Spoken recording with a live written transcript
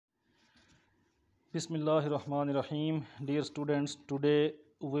Bismillahirrahmanirrahim. Dear students, today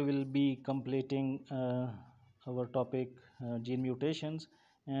we will be completing our topic gene mutations,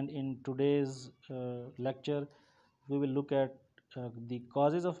 and in today's lecture we will look at the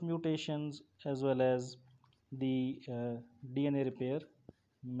causes of mutations as well as the DNA repair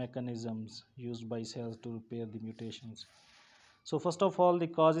mechanisms used by cells to repair the mutations. So first of all, the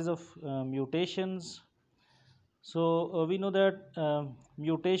causes of mutations. So we know that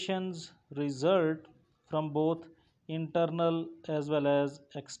mutations result from both internal as well as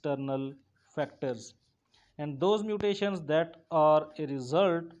external factors, and those mutations that are a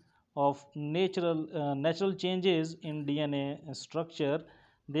result of natural changes in DNA structure,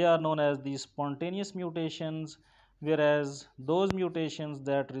 they are known as the spontaneous mutations, whereas those mutations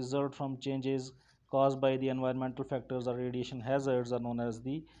that result from changes caused by the environmental factors or radiation hazards are known as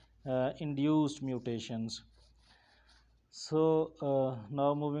the induced mutations. So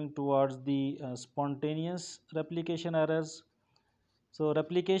now moving towards the spontaneous replication errors. So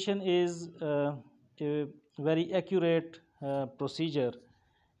replication is a very accurate procedure,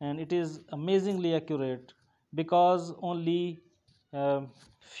 and it is amazingly accurate because only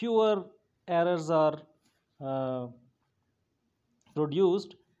fewer errors are uh,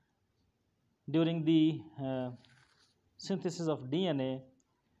 produced during the synthesis of DNA.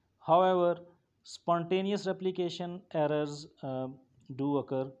 However, spontaneous replication errors do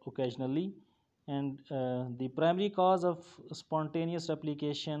occur occasionally, and the primary cause of spontaneous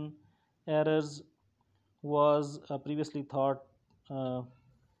replication errors was previously thought uh,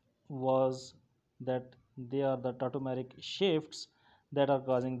 was that they are the tautomeric shifts that are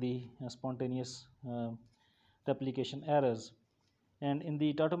causing the spontaneous replication errors. And in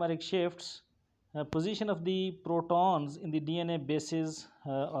the tautomeric shifts, position of the protons in the DNA bases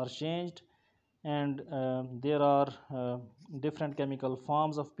are changed, and there are different chemical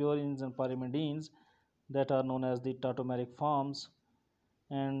forms of purines and pyrimidines that are known as the tautomeric forms,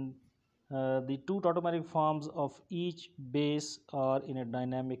 and the two tautomeric forms of each base are in a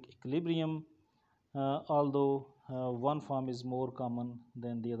dynamic equilibrium, although one form is more common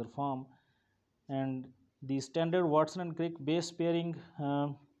than the other form. And the standard Watson and Crick base pairing uh,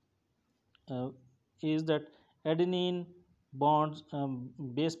 is that adenine bonds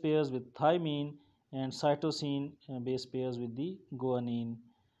base pairs with thymine, and cytosine base pairs with the guanine,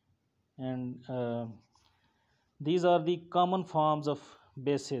 and these are the common forms of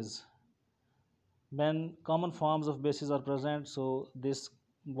bases. When common forms of bases are present, so this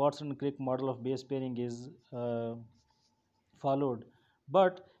Watson and Crick model of base pairing is followed.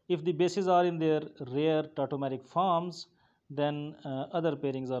 But if the bases are in their rare tautomeric forms, then other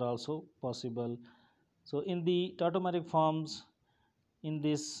pairings are also possible. So in the tautomeric forms, in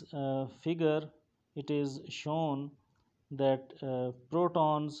this figure, it is shown that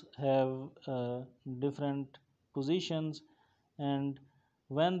protons have different positions, and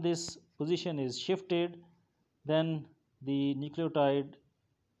when this position is shifted, then the nucleotide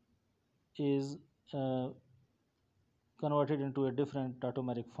is converted into a different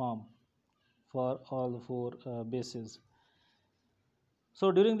tautomeric form for all the four bases.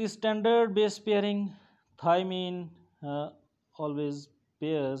 So during the standard base pairing, thymine always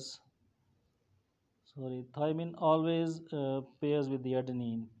pairs thymine always pairs with the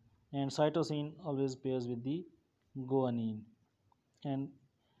adenine, and cytosine always pairs with the guanine. And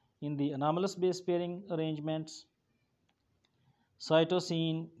in the anomalous base pairing arrangements,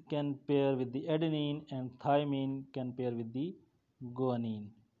 cytosine can pair with the adenine and thymine can pair with the guanine.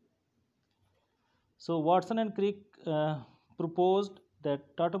 So Watson and Crick proposed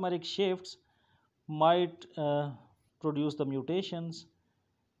that tautomeric shifts might produce the mutations,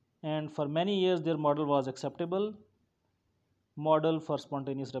 and for many years their model was acceptable model for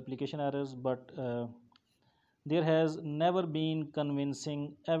spontaneous replication errors, but there has never been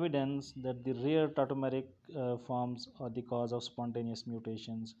convincing evidence that the rare tautomeric forms are the cause of spontaneous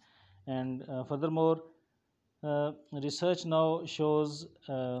mutations. And furthermore, research now shows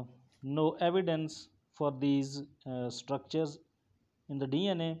no evidence for these structures in the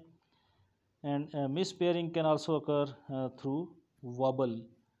DNA, and mispairing can also occur through wobble,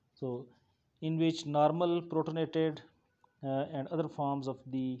 so in which normal protonated and other forms of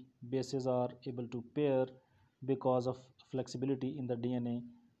the bases are able to pair because of flexibility in the DNA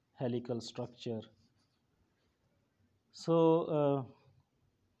helical structure. So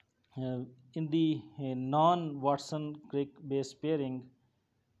in the non-Watson-Crick base pairing,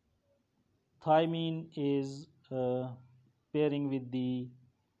 thymine is pairing with the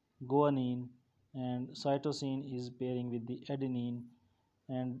guanine, and cytosine is pairing with the adenine,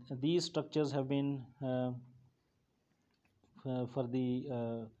 and these structures have been for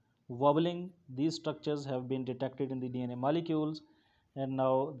the wobbling. These structures have been detected in the DNA molecules, and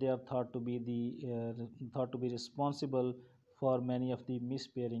now they are thought to be responsible for many of the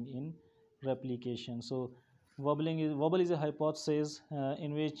mispairing in replication. So wobble is a hypothesis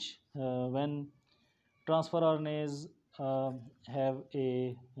in which when transfer RNAs uh, have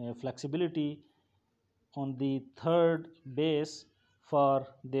a flexibility on the third base for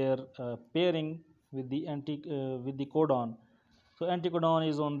their pairing with the with the codon. So anticodon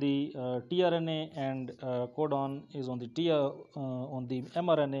is on the tRNA and codon is on the on the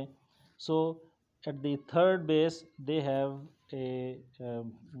mRNA. So at the third base they have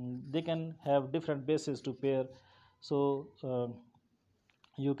they can have different bases to pair. So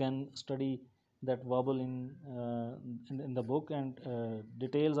you can study that wobble in the book, and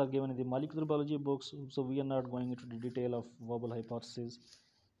details are given in the molecular biology books, so we are not going into the detail of wobble hypothesis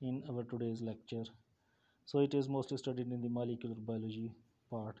in our today's lecture. So it is mostly studied in the molecular biology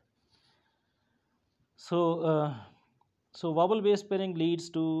part. So wobble base pairing leads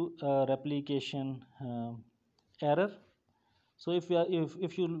to replication error. So if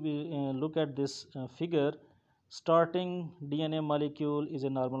you look at this figure, starting DNA molecule is a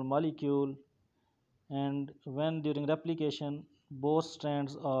normal molecule, and when during replication both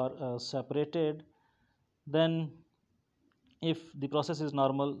strands are separated, then if the process is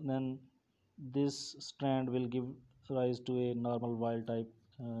normal, then this strand will give rise to a normal wild type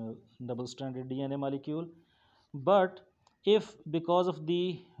double stranded DNA molecule. But if because of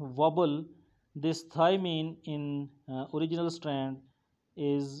the wobble this thymine in original strand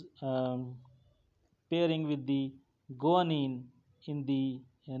is pairing with the guanine in the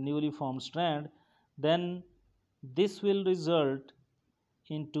newly formed strand, then this will result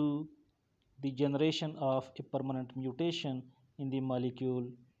into the generation of a permanent mutation in the molecule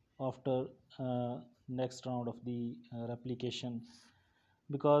after next round of the replication,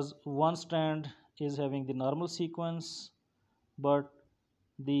 because one strand is having the normal sequence, but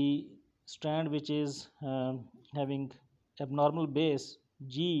the strand which is having abnormal base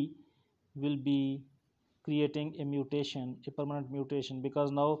G will be creating a mutation, a permanent mutation,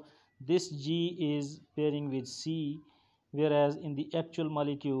 because now this G is pairing with C, whereas in the actual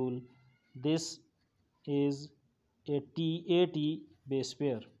molecule this is a TAT base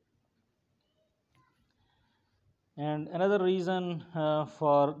pair. And another reason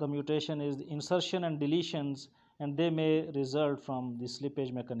for the mutation is the insertion and deletions, and they may result from the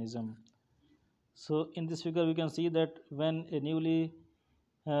slippage mechanism. So in this figure we can see that when a newly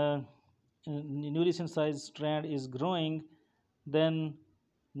synthesized strand is growing, then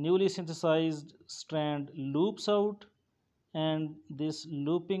newly synthesized strand loops out, and this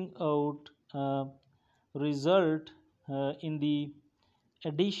looping out result in the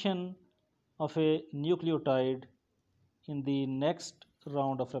addition of a nucleotide in the next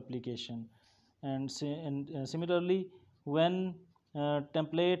round of replication. And similarly, when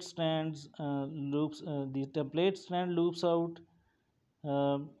template strands the template strand loops out,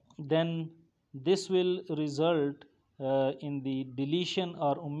 uh, then this will result in the deletion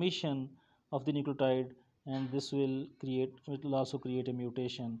or omission of the nucleotide, and this will create, it will also create a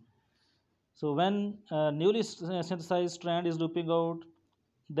mutation. So when newly synthesized strand is looping out,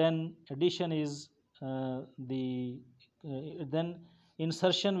 then addition is then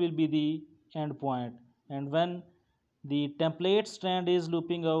insertion will be the end point, and when the template strand is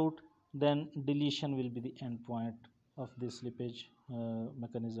looping out, then deletion will be the end point of this slippage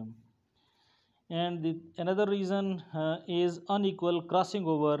mechanism. And another reason is unequal crossing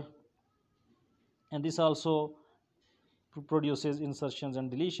over, and this also produces insertions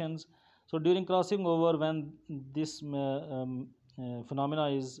and deletions. So during crossing over, when this phenomena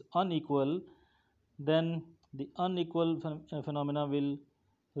is unequal, then the unequal phenomena will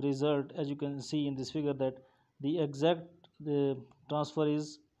result, as you can see in this figure, that the exact transfer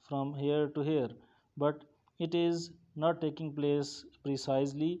is from here to here, but it is not taking place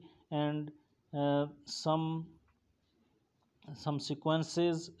precisely, and uh, some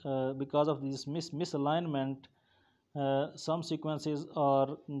sequences, because of this misalignment, some sequences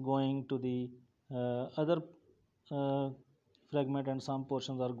are going to the other uh, fragment, and some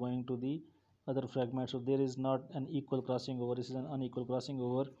portions are going to the other fragment. So there is not an equal crossing over, this is an unequal crossing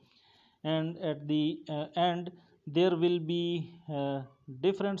over. And at the end there will be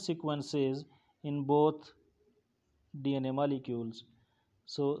different sequences in both DNA molecules.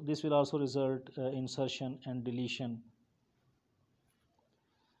 So this will also result insertion and deletion.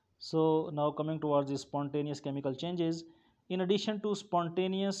 So now coming towards the spontaneous chemical changes, in addition to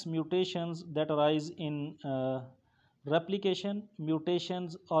spontaneous mutations that arise in replication,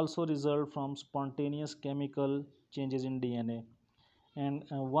 mutations also result from spontaneous chemical changes in DNA. and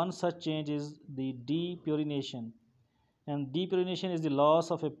one such change is the depurination. And depurination is the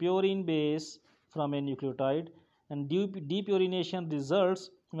loss of a purine base from a nucleotide, and depurination results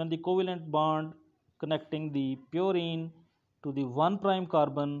when the covalent bond connecting the purine to the 1'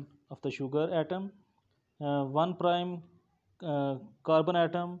 carbon of the sugar atom, 1' carbon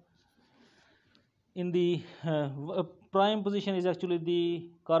atom in the prime position is actually the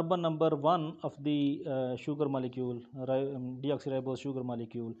carbon number 1 of the sugar molecule, deoxyribose sugar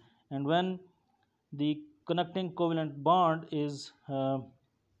molecule. And when the connecting covalent bond is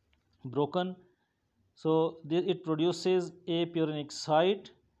broken, so it produces apurinic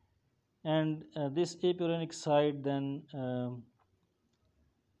site, and this apurinic site then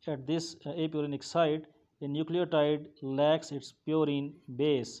at this apurinic site, a nucleotide lacks its purine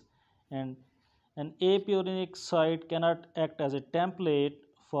base, and an apurinic site cannot act as a template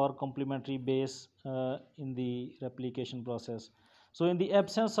for complementary base in the replication process. So, in the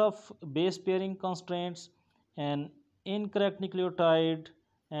absence of base pairing constraints, an incorrect nucleotide,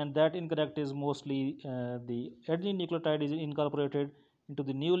 and that incorrect is mostly the adenine nucleotide, is incorporated into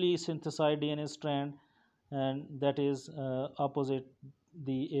the newly synthesized DNA strand, and that is opposite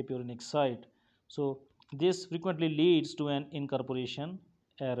the apurinic site. So, this frequently leads to an incorporation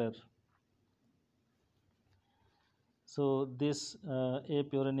error. So, this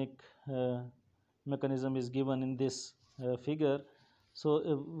apurinic mechanism is given in this figure.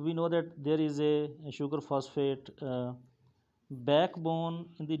 So, we know that there is a sugar phosphate backbone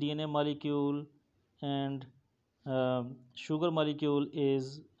in the DNA molecule, and sugar molecule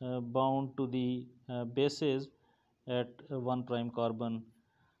is bound to the bases at 1' carbon.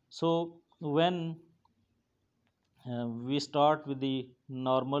 So, when we start with the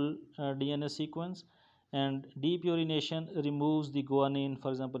normal DNA sequence, and depurination removes the guanine. For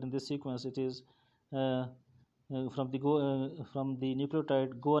example, in this sequence it is from the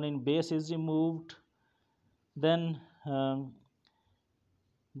nucleotide guanine base is removed. Then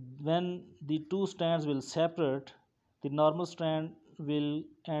when the two strands will separate, the normal strand will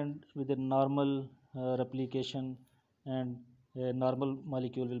end with a normal replication, and a normal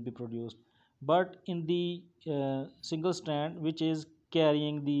molecule will be produced. But in the single strand which is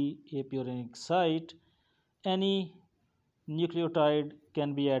carrying the apurinic site, any nucleotide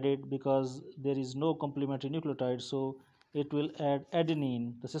can be added because there is no complementary nucleotide, so it will add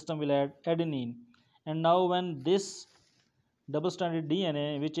adenine, the system will add adenine. And now when this double-stranded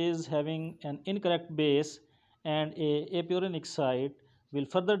DNA, which is having an incorrect base and a apurinic site, will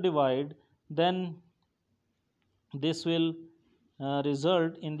further divide, then this will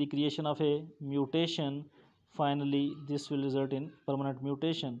result in the creation of a mutation. Finally, this will result in permanent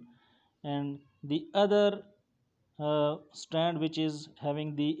mutation, and the other strand which is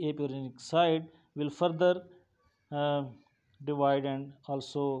having the apurinic site will further divide, and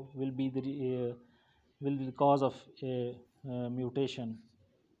also will be the cause of a mutation.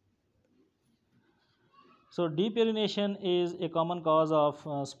 So, depurination is a common cause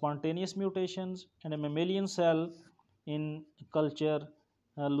of spontaneous mutations, and a mammalian cell in culture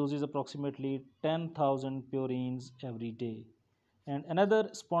loses approximately 10,000 purines every day. And another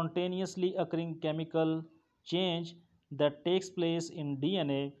spontaneously occurring chemical change that takes place in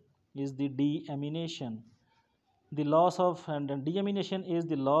DNA is the deamination. The loss of, and deamination is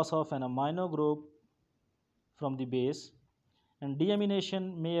the loss of an amino group from the base, and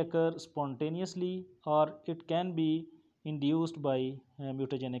deamination may occur spontaneously or it can be induced by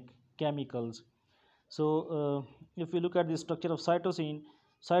mutagenic chemicals. So, if we look at the structure of cytosine,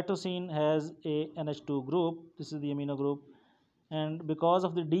 cytosine has a NH2 group, this is the amino group, and because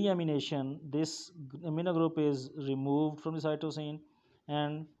of the deamination, this amino group is removed from the cytosine,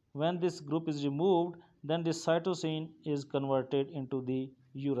 and when this group is removed, then this cytosine is converted into the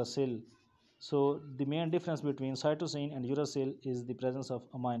uracil. So, the main difference between cytosine and uracil is the presence of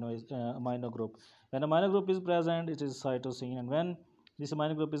amino group. When amino group is present, it is cytosine, and when this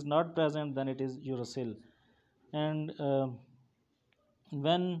amino group is not present, then it is uracil. And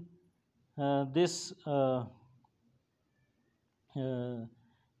when this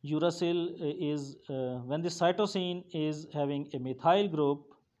uracil is when the cytosine is having a methyl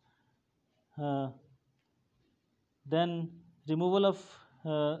group, then removal of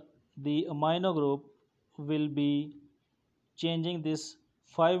the amino group will be changing this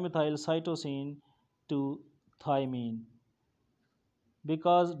 5-methyl cytosine to thymine,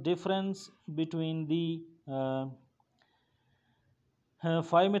 because difference between the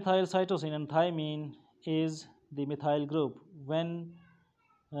 5-methyl cytosine and thymine is the methyl group. When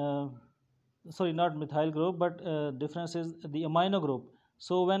sorry, not methyl group, but difference is the amino group.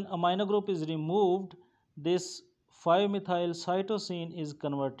 So when amino group is removed, this 5-methyl cytosine is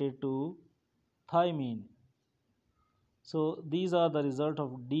converted to thymine. So these are the results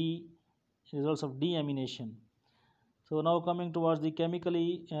of deamination. So now coming towards the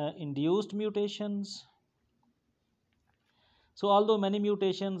chemically induced mutations. So although many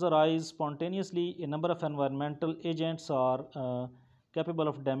mutations arise spontaneously, a number of environmental agents are capable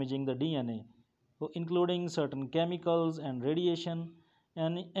of damaging the DNA, so including certain chemicals and radiation.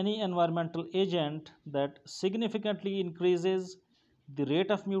 And any environmental agent that significantly increases the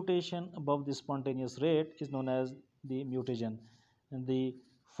rate of mutation above the spontaneous rate is known as the mutagen. And the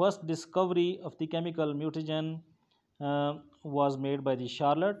first discovery of the chemical mutagen was made by the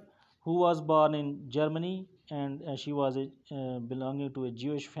Charlotte, who was born in Germany, and she was belonging to a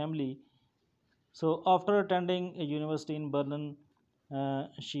Jewish family. So after attending a university in Berlin,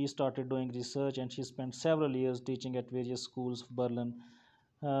 she started doing research, and she spent several years teaching at various schools of Berlin.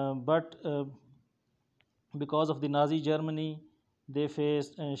 But because of the Nazi Germany,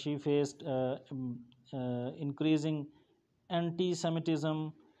 she faced increasing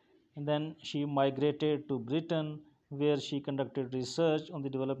anti-Semitism, and then she migrated to Britain, where she conducted research on the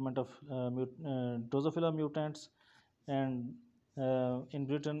development of Drosophila mutants. And in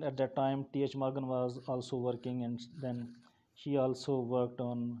Britain at that time, T.H. Morgan was also working, and then she also worked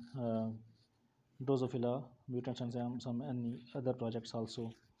on Drosophila mutants and some any other projects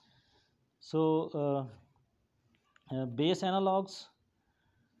also. So base analogs.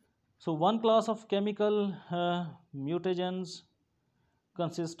 So one class of chemical mutagens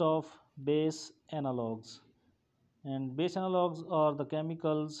consist of base analogs, and base analogs are the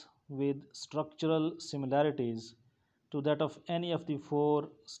chemicals with structural similarities to that of any of the four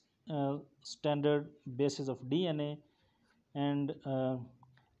standard bases of DNA. And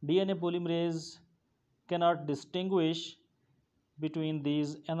DNA polymerase cannot distinguish between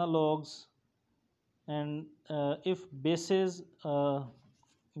these analogs, and if base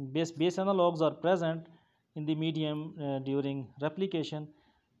analogs are present in the medium during replication,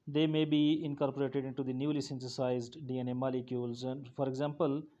 they may be incorporated into the newly synthesized DNA molecules. And for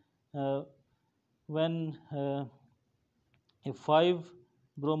example, when a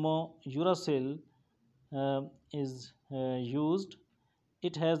 5-bromouracil is used,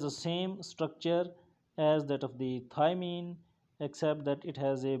 it has the same structure as that of the thymine, except that it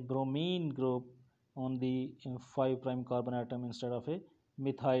has a bromine group on the 5' carbon atom instead of a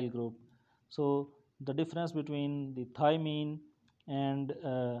methyl group. So the difference between the thymine and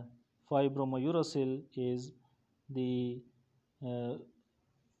 5-bromouracil is the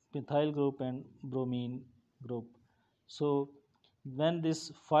methyl group and bromine group. So when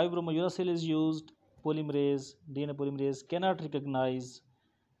this 5-bromouracil is used, DNA polymerase cannot recognize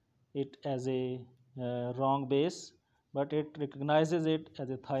it as a wrong base, but it recognizes it as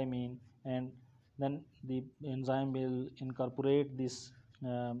a thymine, and then the enzyme will incorporate this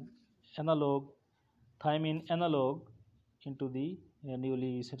analog, thymine analog, into the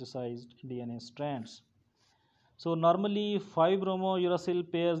newly synthesized DNA strands. So normally 5-bromouracil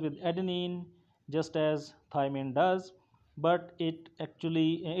pairs with adenine just as thymine does, but it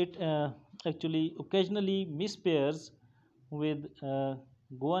actually occasionally mispairs with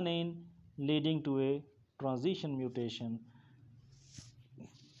guanine, leading to a transition mutation.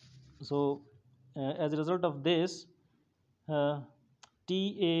 So as a result of this, Ta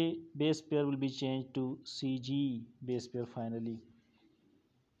base pair will be changed to Cg base pair finally.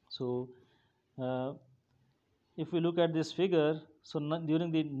 So if we look at this figure, so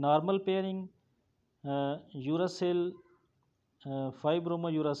during the normal pairing, uracil,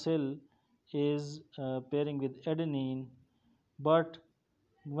 5-bromouracil is pairing with adenine, but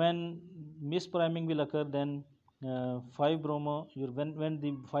when mispriming will occur, then 5-bromo when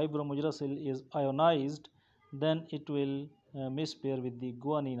the 5-bromouracil is ionized, then it will mispair with the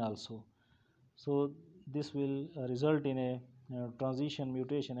guanine also. So this will result in a transition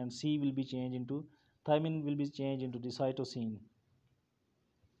mutation, and C will be changed into thymine will be changed into the cytosine.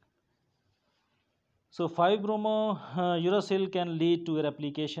 So 5-bromouracil can lead to a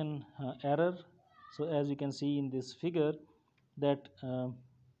replication error. So as you can see in this figure, that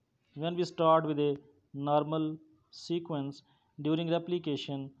when we start with a normal sequence, during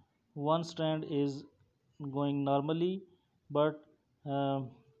replication one strand is going normally, but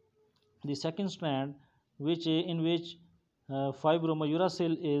the second strand in which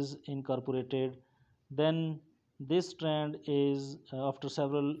 5-bromouracil is incorporated, then this strand is after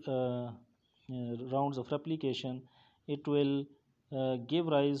several rounds of replication, it will give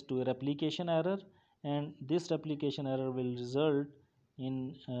rise to a replication error, and this replication error will result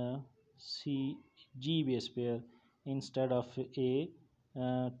in Cg base pair instead of a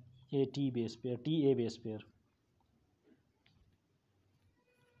T base pair, Ta base pair.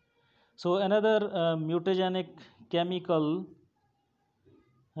 So another mutagenic chemical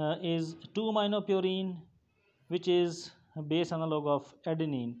is 2-aminopurine, which is a base analog of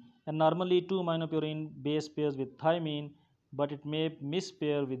adenine. And normally 2-aminopurine base pairs with thymine, but it may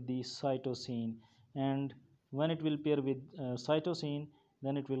mispair with the cytosine. And when it will pair with cytosine,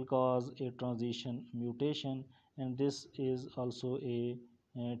 then it will cause a transition mutation, and this is also a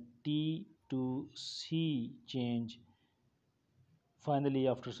T to C change finally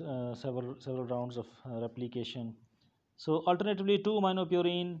after several rounds of replication. So alternatively,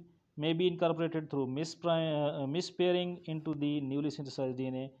 2-aminopurine may be incorporated through mispairing into the newly synthesized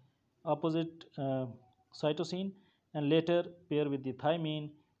DNA opposite cytosine, and later pair with the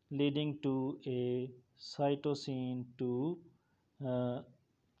thymine, leading to a cytosine to uh,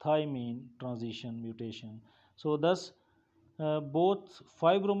 thymine transition mutation. So thus both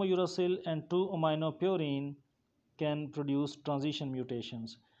 5-bromouracil and 2-aminopurine can produce transition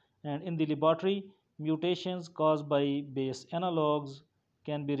mutations. And in the laboratory, mutations caused by base analogs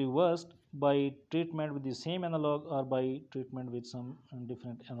can be reversed by treatment with the same analog or by treatment with some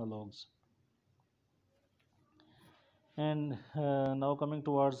different analogs. And now coming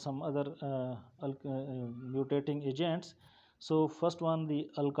towards some other mutating agents. So first one, the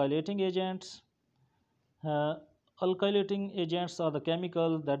alkylating agents. Uh, Alkylating agents are the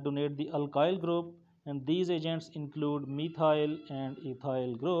chemicals that donate the alkyl group, and these agents include methyl and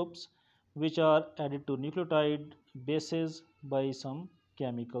ethyl groups, which are added to nucleotide bases by some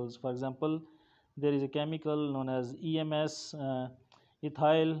chemicals. For example, there is a chemical known as EMS,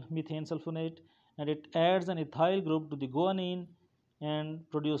 ethyl methane sulfonate, and it adds an ethyl group to the guanine and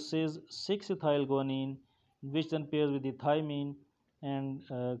produces 6-ethyl guanine, which then pairs with the thymine and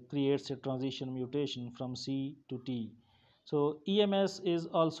creates a transition mutation from C to T. So EMS is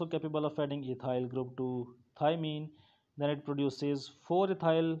also capable of adding ethyl group to thymine. Then it produces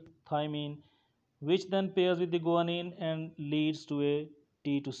 4-ethyl thymine, which then pairs with the guanine and leads to a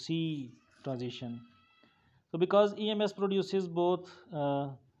T to C transition. So because EMS produces both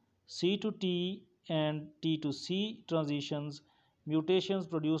C to T and T to C transitions, mutations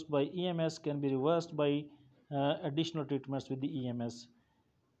produced by EMS can be reversed by additional treatments with the EMS.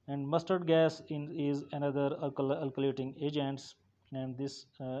 And mustard gas is another alkylating agent, and this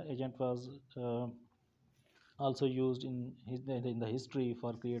agent was also used in the history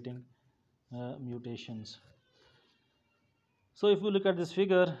for creating mutations. So if we look at this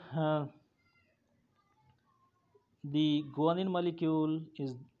figure, the guanine molecule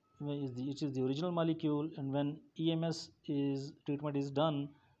is the original molecule, and when EMS treatment is done,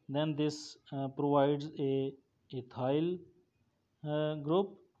 then this provides a ethyl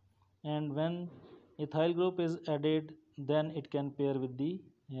group, and when ethyl group is added, then it can pair with the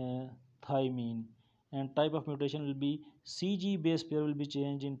uh, thymine, and type of mutation will be CG base pair will be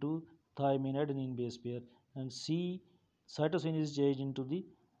changed into thymine adenine base pair, and C cytosine is changed into the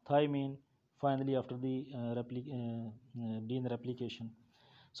thymine finally after the DNA replication.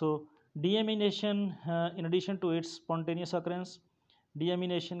 So deamination, in addition to its spontaneous occurrence,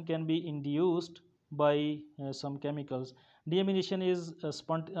 deamination can be induced by some chemicals. Deamination is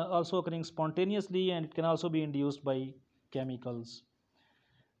also occurring spontaneously, and it can also be induced by chemicals.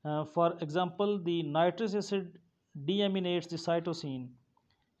 For example, the nitrous acid deaminates the cytosine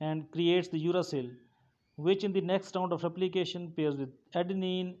and creates the uracil, which in the next round of replication pairs with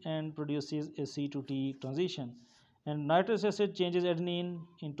adenine and produces a C to T transition. And nitrous acid changes adenine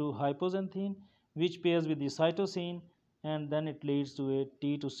into hypoxanthine, which pairs with the cytosine, and then it leads to a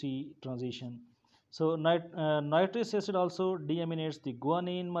T to C transition. So nitrous acid also deaminates the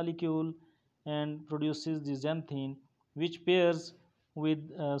guanine molecule and produces the xanthine, which pairs with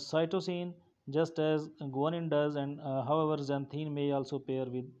cytosine just as guanine does, and however xanthine may also pair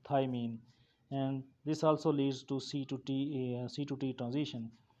with thymine, and this also leads to C to T transition.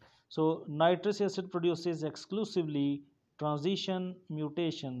 So nitrous acid produces exclusively transition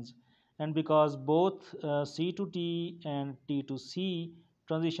mutations, and because both C to T and T to C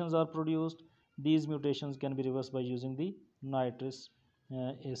transitions are produced, these mutations can be reversed by using the nitrous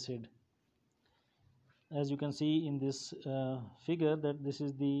acid. As you can see in this figure, that this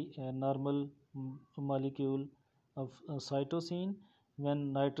is the normal molecule of cytosine.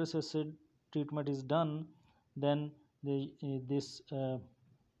 When nitrous acid treatment is done, then this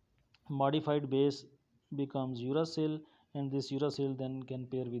modified base becomes uracil, and this uracil then can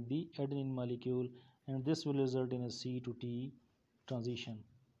pair with the adenine molecule, and this will result in a C to T transition.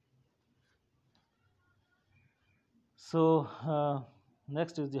 So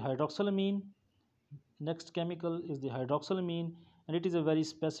next is the hydroxylamine. Next chemical is the hydroxylamine, and it is a very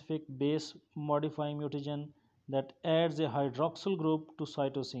specific base modifying mutagen that adds a hydroxyl group to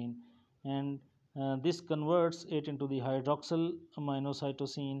cytosine, and this converts it into the hydroxyl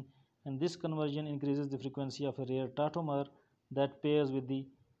aminocytosine, and this conversion increases the frequency of a rare tautomer that pairs with the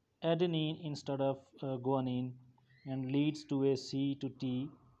adenine instead of guanine and leads to a C to T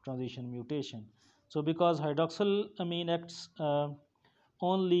transition mutation. So because hydroxylamine acts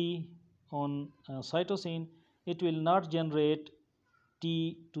only on cytosine, it will not generate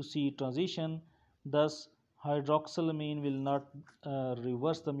T to C transition. Thus, hydroxylamine will not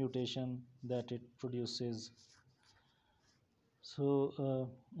reverse the mutation that it produces. So,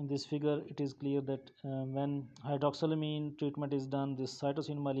 in this figure, it is clear that when hydroxylamine treatment is done, this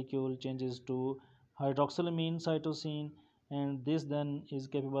cytosine molecule changes to hydroxylamine cytosine, and this then is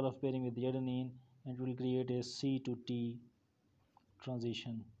capable of pairing with the adenine and will create a C to T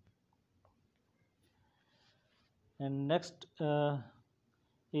transition. And next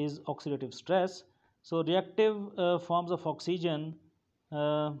is oxidative stress. So reactive forms of oxygen,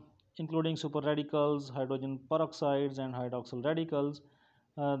 uh, including superradicals, hydrogen peroxides, and hydroxyl radicals,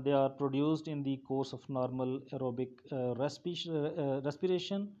 they are produced in the course of normal aerobic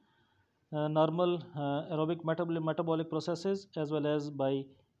respiration, normal aerobic metabolic processes, as well as by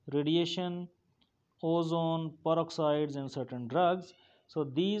radiation, ozone, peroxides, and certain drugs. So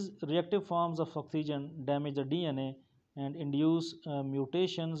these reactive forms of oxygen damage the DNA and induce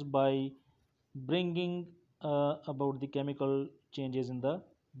mutations by bringing about the chemical changes in the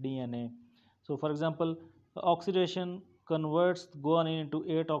DNA. So, for example, oxidation converts guanine into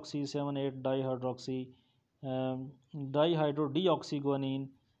 8-oxy 7,8 dihydroxy dihydrodeoxyguanine,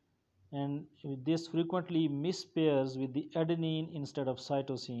 and this frequently mispairs with the adenine instead of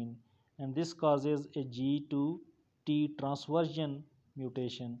cytosine, and this causes a G to T transversion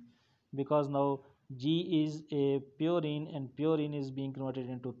mutation because now G is a purine and purine is being converted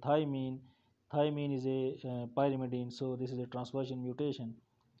into thymine. Thymine is a pyrimidine, so this is a transversion mutation.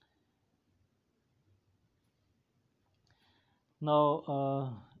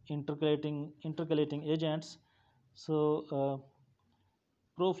 Now, intercalating agents. So,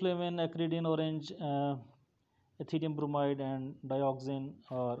 proflavin, acridine orange, ethidium bromide, and dioxin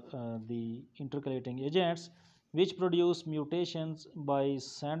are the intercalating agents which produce mutations by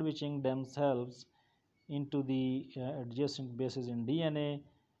sandwiching themselves into the adjacent bases in DNA,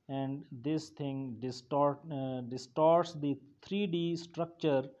 and this thing distorts the 3D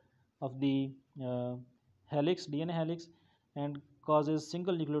structure of the uh, helix, DNA helix, and causes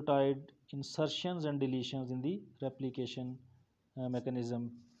single nucleotide insertions and deletions in the replication mechanism.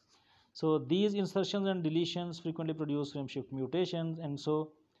 So these insertions and deletions frequently produce frame shift mutations, and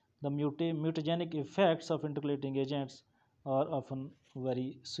so the mutagenic effects of intercalating agents are often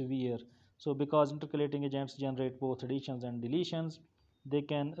very severe. So because intercalating agents generate both additions and deletions, they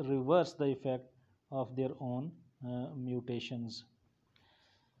can reverse the effect of their own mutations.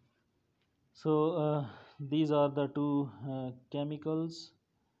 So these are the two chemicals,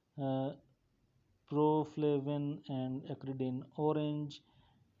 uh, proflavin and acridine orange,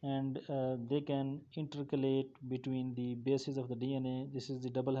 and they can intercalate between the bases of the DNA. This is the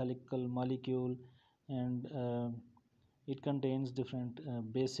double helical molecule, and it contains different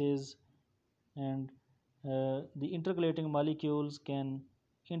bases, and the intercalating molecules can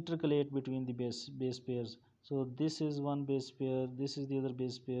intercalate between the base pairs. So this is one base pair, this is the other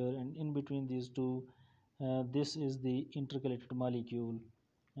base pair, and in between these two, this is the intercalated molecule,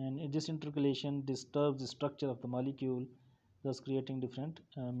 and this intercalation disturbs the structure of the molecule, thus creating different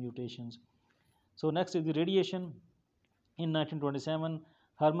mutations. So next is the radiation. In 1927,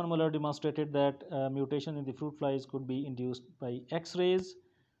 Hermann Muller demonstrated that mutations in the fruit flies could be induced by X-rays,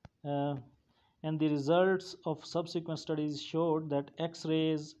 uh, and the results of subsequent studies showed that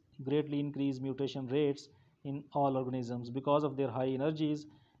X-rays greatly increase mutation rates in all organisms. Because of their high energies,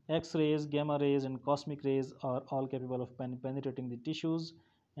 X-rays, gamma rays, and cosmic rays are all capable of penetrating the tissues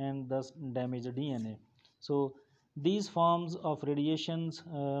and thus damage the DNA. So these forms of radiations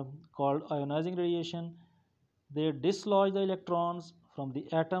called ionizing radiation, they dislodge the electrons from the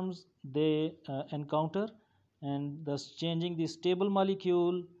atoms they encounter, and thus changing the stable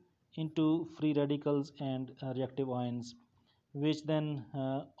molecule into free radicals and reactive ions, which then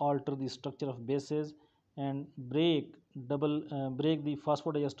alter the structure of bases and break the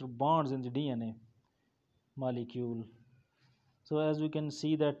phosphodiester bonds in the DNA molecule. So as we can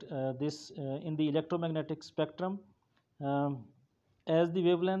see that this in the electromagnetic spectrum, um, as the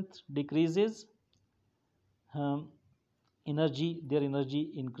wavelength decreases, um, their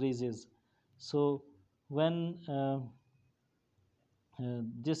energy increases. So when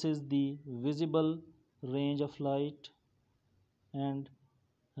this is the visible range of light, and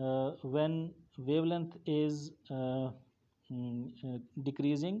when wavelength is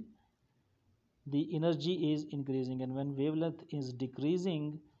decreasing, the energy is increasing, and when wavelength is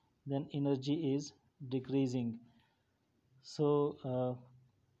decreasing, then energy is decreasing. So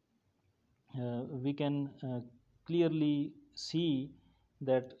we can clearly see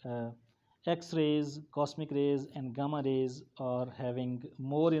that X-rays, cosmic rays, and gamma rays are having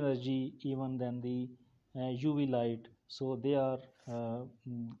more energy even than the UV light. So they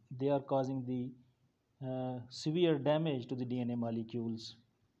are causing the severe damage to the DNA molecules.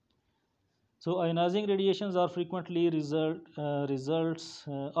 So ionizing radiations are frequently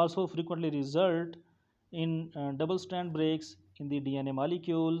also frequently result in double strand breaks in the DNA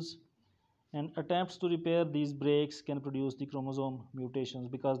molecules, and attempts to repair these breaks can produce the chromosome mutations,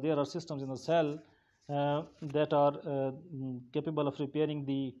 because there are systems in the cell that are capable of repairing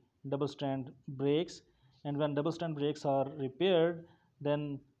the double strand breaks, and when double strand breaks are repaired,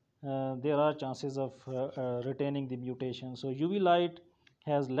 then there are chances of retaining the mutation. So UV light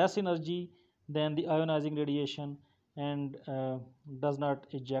has less energy than the ionizing radiation and does not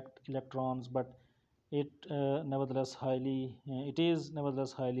eject electrons, but it is nevertheless highly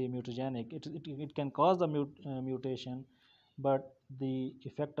mutagenic. It can cause the mutation, but the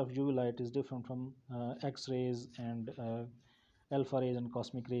effect of UV light is different from X-rays and alpha rays and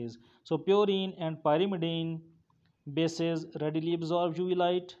cosmic rays. So purine and pyrimidine bases readily absorb UV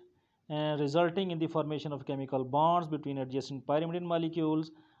light, resulting in the formation of chemical bonds between adjacent pyrimidine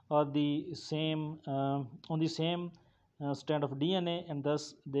molecules or the same on the same strand of DNA, and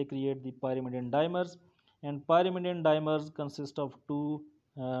thus they create the pyrimidine dimers. And pyrimidine dimers consist of two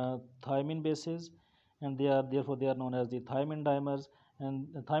thymine bases, and they are known as the thymine dimers. And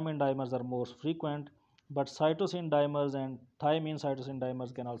the thymine dimers are more frequent, but cytosine dimers and thymine cytosine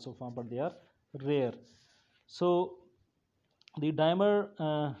dimers can also form, but they are rare. So the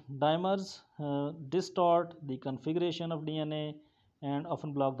dimers distort the configuration of DNA and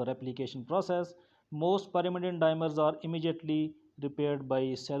often block the replication process. Most pyrimidine dimers are immediately repaired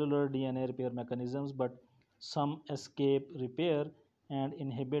by cellular DNA repair mechanisms, but some escape repair and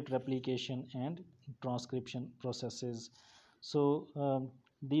inhibit replication and transcription processes. So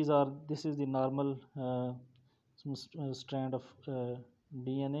this is the normal strand of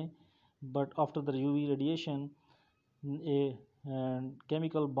DNA, but after the UV radiation, a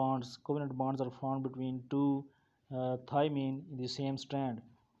chemical bonds, covalent bonds are formed between two thymine in the same strand,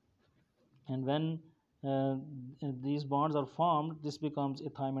 and when uh, these bonds are formed, this becomes a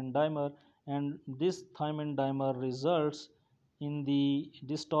thymine dimer, and this thymine dimer results in the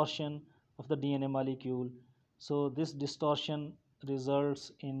distortion of the DNA molecule. So this distortion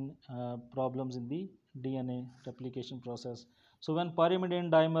results in problems in the DNA replication process. So when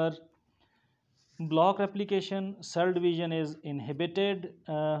pyrimidine dimer block replication, cell division is inhibited,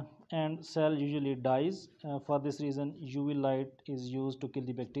 and cell usually dies. For this reason, UV light is used to kill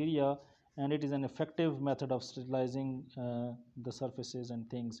the bacteria, and it is an effective method of sterilizing the surfaces and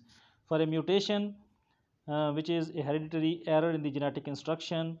things. For a mutation, which is a hereditary error in the genetic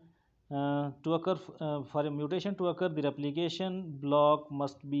instruction, for a mutation to occur, the replication block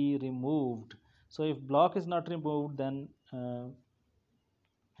must be removed. So if block is not removed, then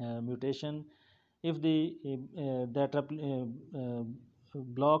mutation, if the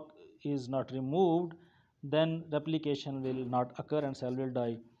block is not removed, then replication will not occur and cell will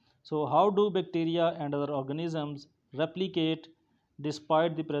die. So how do bacteria and other organisms replicate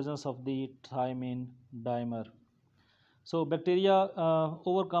despite the presence of the thymine dimer? So bacteria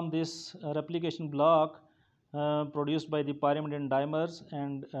overcome this replication block produced by the pyrimidine dimers,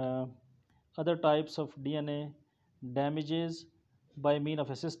 and other types of DNA damages by means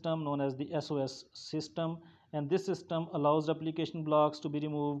of a system known as the SOS system, and this system allows replication blocks to be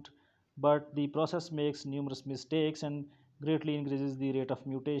removed, but the process makes numerous mistakes and greatly increases the rate of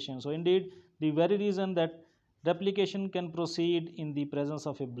mutation. So indeed, the very reason that replication can proceed in the presence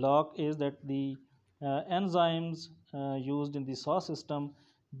of a block is that the enzymes used in the SAW system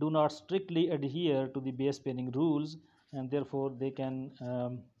do not strictly adhere to the base pairing rules, and therefore they can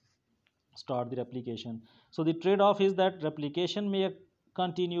start the replication. So the trade-off is that replication may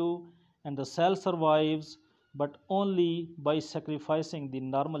continue and the cell survives, but only by sacrificing the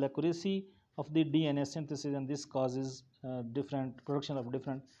normal accuracy of the DNA synthesis, and this causes different production of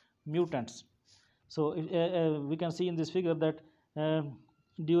different mutants. So we can see in this figure that uh,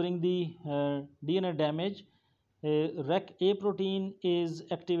 during the DNA damage, REC-A protein is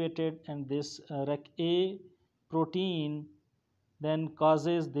activated, and this REC-A protein then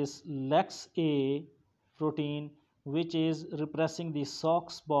causes this LEX-A protein, which is repressing the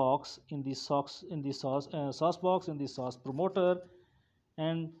SOX box in the SOS box in the SOS promoter,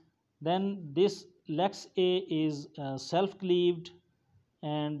 and then this LEX-A is self-cleaved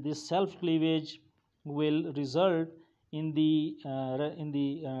and this self cleavage will result in the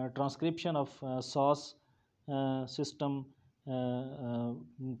transcription of SOS system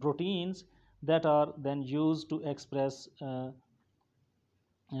proteins that are then used to express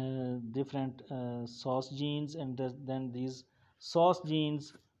different SOS genes, and then these SOS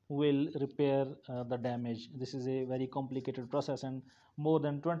genes will repair the damage. This is a very complicated process, and more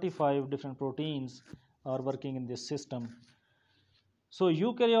than 25 different proteins are working in this system. So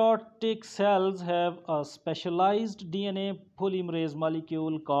eukaryotic cells have a specialized DNA polymerase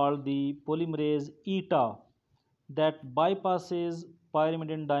molecule called the polymerase eta that bypasses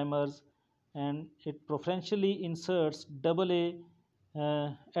pyrimidine dimers, and it preferentially inserts AA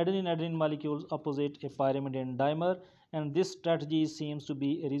adenine-adenine molecules opposite a pyrimidine dimer, and this strategy seems to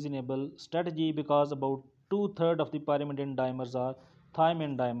be a reasonable strategy because about two-thirds of the pyrimidine dimers are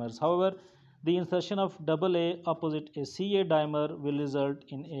thymine dimers. However, the insertion of AA opposite a Ca dimer will result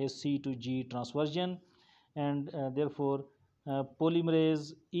in a C to G transversion, and therefore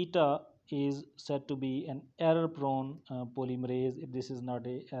polymerase eta is said to be an error-prone polymerase if this is not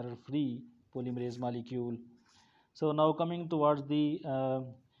a error-free polymerase molecule. So now coming towards the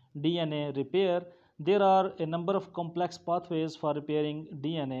DNA repair, there are a number of complex pathways for repairing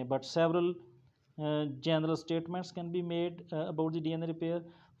DNA, but several general statements can be made about the DNA repair.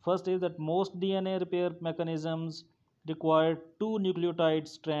 First is that most DNA repair mechanisms require two nucleotide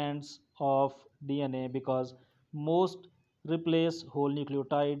strands of DNA because most replace whole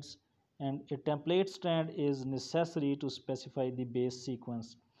nucleotides, and a template strand is necessary to specify the base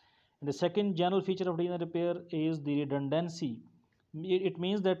sequence. And the second general feature of DNA repair is the redundancy. It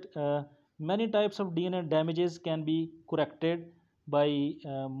means that many types of DNA damages can be corrected by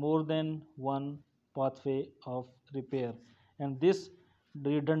more than one pathway of repair, and this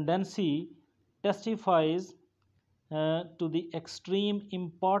redundancy testifies to the extreme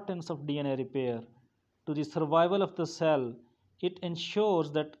importance of DNA repair to the survival of the cell. It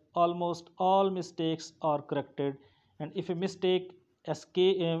ensures that almost all mistakes are corrected, and if a mistake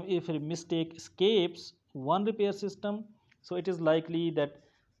escapes one repair system, so it is likely that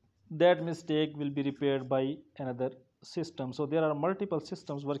that mistake will be repaired by another system. So there are multiple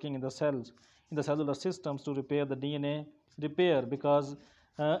systems working in the cells, in the cellular systems, to repair the DNA repair, because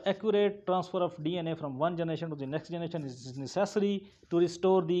accurate transfer of DNA from one generation to the next generation is necessary to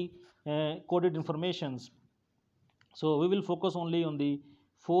restore the coded informations. So we will focus only on the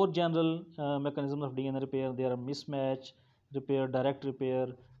four general mechanisms of DNA repair. They are mismatch repair, direct repair,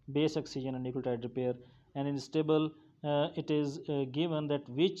 base excision, and nucleotide repair. And in this table, it is given that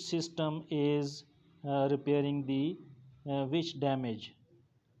which system is repairing the which damage.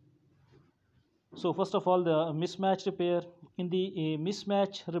 So first of all, the mismatch repair. In the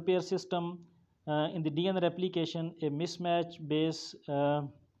mismatch repair system, in the DNA replication, a mismatch base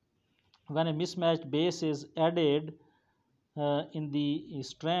when a mismatched base is added in the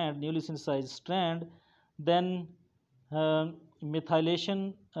strand, newly synthesized strand, then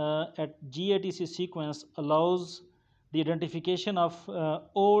methylation at GATC sequence allows the identification of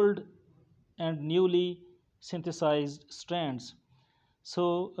old and newly synthesized strands.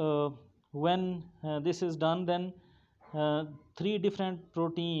 So when this is done, then three different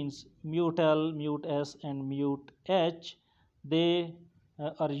proteins, MutL, MutS, and MutH, they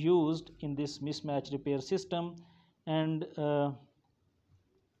are used in this mismatch repair system, and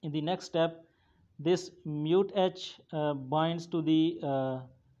in the next step, this MutH binds to the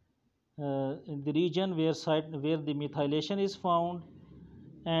in the region where the methylation is found,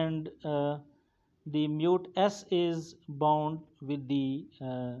 and the MutS is bound with the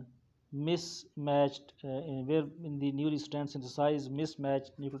mismatched where in the newly strand synthesized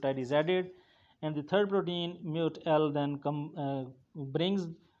mismatched nucleotide is added, and the third protein MutL then brings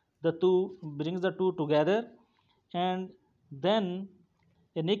the two together, and then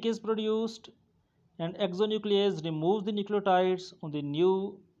a nick is produced, and exonuclease removes the nucleotides on the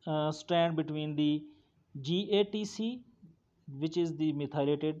new strand between the GATC, which is the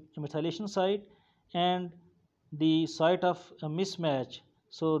methylation site, and the site of a mismatch.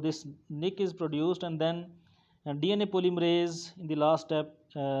 So this nick is produced, and then DNA polymerase in the last step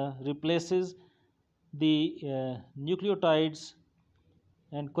replaces the nucleotides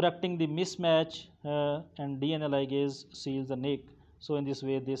and correcting the mismatch, and DNA ligase seals the nick. So in this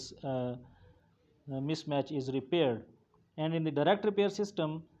way, this mismatch is repaired. And in the direct repair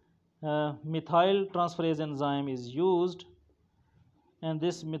system, methyl transferase enzyme is used, and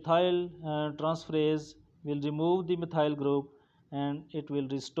this methyl transferase will remove the methyl group, and it will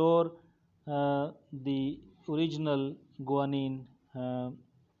restore the original guanine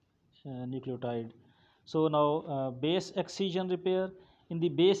nucleotide. So now base excision repair. In the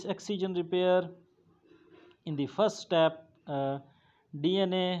base excision repair, in the first step,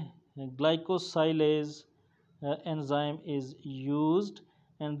 DNA glycosylase enzyme is used,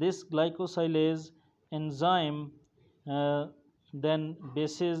 and this glycosylase enzyme then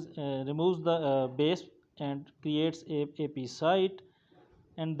removes the base and creates a AP site,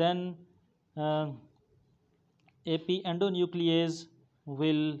 and then uh, AP endonuclease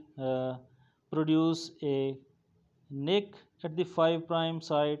will produce a nick at the 5'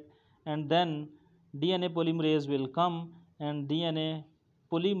 site, and then DNA polymerase will come, and DNA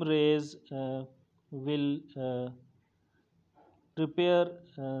polymerase will prepare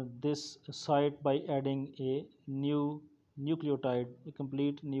this site by adding a new nucleotide, a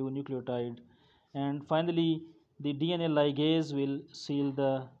complete new nucleotide, and finally the DNA ligase will seal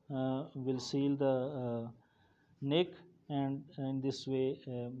the nick, and in this way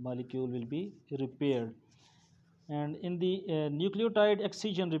molecule will be repaired. And in the nucleotide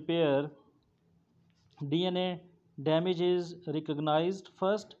excision repair, DNA damage is recognized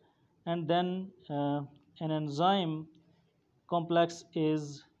first, and then an enzyme complex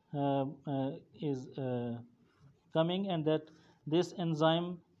is coming, and that this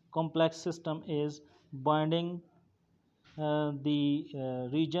enzyme complex system is binding the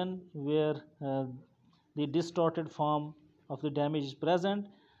region where the distorted form of the damage is present.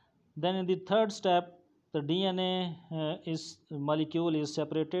 Then in the third step, the DNA molecule is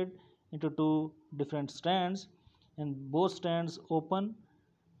separated into two different strands, and both strands open,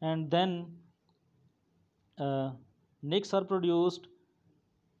 and then nicks are produced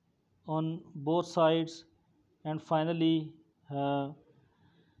on both sides, and finally the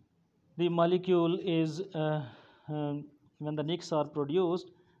molecule is when the nicks are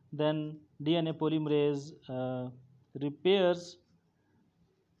produced, then DNA polymerase repairs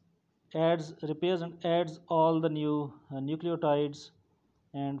and adds all the new nucleotides,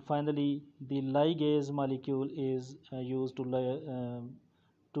 and finally the ligase molecule is used to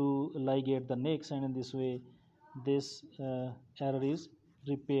ligate the nicks, and in this way this error is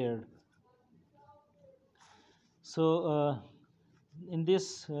repaired. So in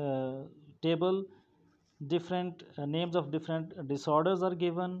this table, different names of different disorders are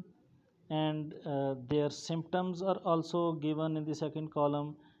given, and their symptoms are also given in the second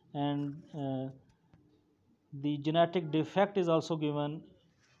column, and the genetic defect is also given,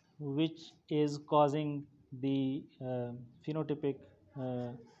 which is causing the phenotypic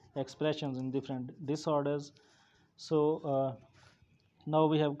expressions in different disorders. So now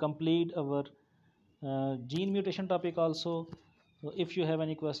we have completed our gene mutation topic also. So if you have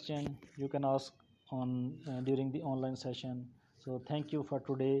any question, you can ask on during the online session. So thank you for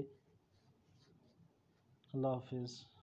today. Allah Hafiz.